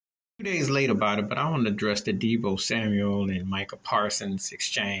Days late about it, but I want to address the Deebo Samuel and Micah Parsons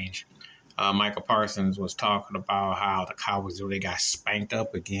exchange. Micah Parsons was talking about how the Cowboys really got spanked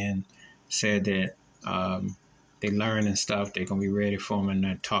up again, said that they learned and stuff, they're going to be ready for them, and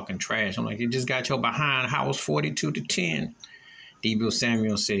they're talking trash. I'm like, you just got your behind house 42-10. Deebo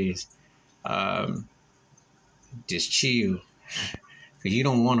Samuel says, just chill, because you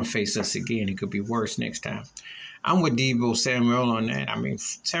don't want to face us again. It could be worse next time. I'm with Deebo Samuel on that. I mean,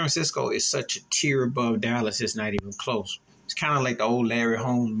 San Francisco is such a tier above Dallas, it's not even close. It's kind of like the old Larry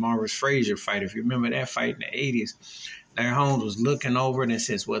Holmes, Maurice Frazier fight. If you remember that fight in the 80s, Larry Holmes was looking over it and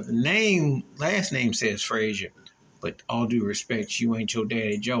says, well, the last name says Frazier, but all due respect, you ain't your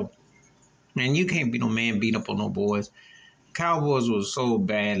daddy Joe. And you can't be no man beat up on no boys. Cowboys was so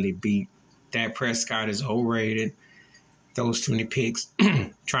badly beat. Dak Prescott is overrated. Those too many picks,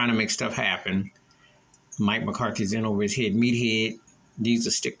 trying to make stuff happen. Mike McCarthy's in over his head, meathead, needs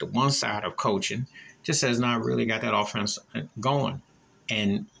to stick to one side of coaching, just has not really got that offense going.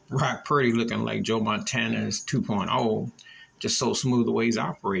 And Brock Purdy looking like Joe Montana's 2.0, just so smooth the way he's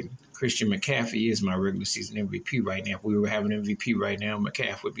operating. Christian McCaffrey is my regular season MVP right now. If we were having an MVP right now,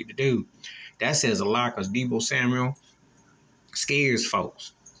 McCaffrey would be the dude. That says a lot because Deebo Samuel scares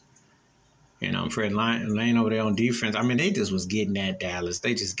folks. You know, Fred laying over there on defense. I mean, they just was getting at Dallas.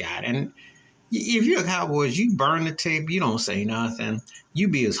 They just got it. And if you're a Cowboys, you burn the tape. You don't say nothing. You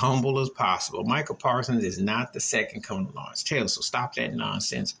be as humble as possible. Micah Parsons is not the second coming to Lawrence Taylor, so stop that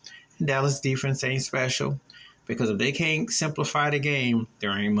nonsense. And Dallas defense ain't special because if they can't simplify the game,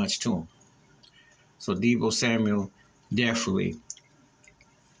 there ain't much to them. So Deebo Samuel definitely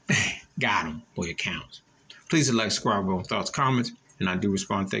got him where it counts. Please like, subscribe, go on thoughts, comments, and I do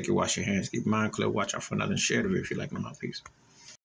respond. Thank you. Wash your hands. Keep your mind clear. Watch out for another and share the video if you like my piece.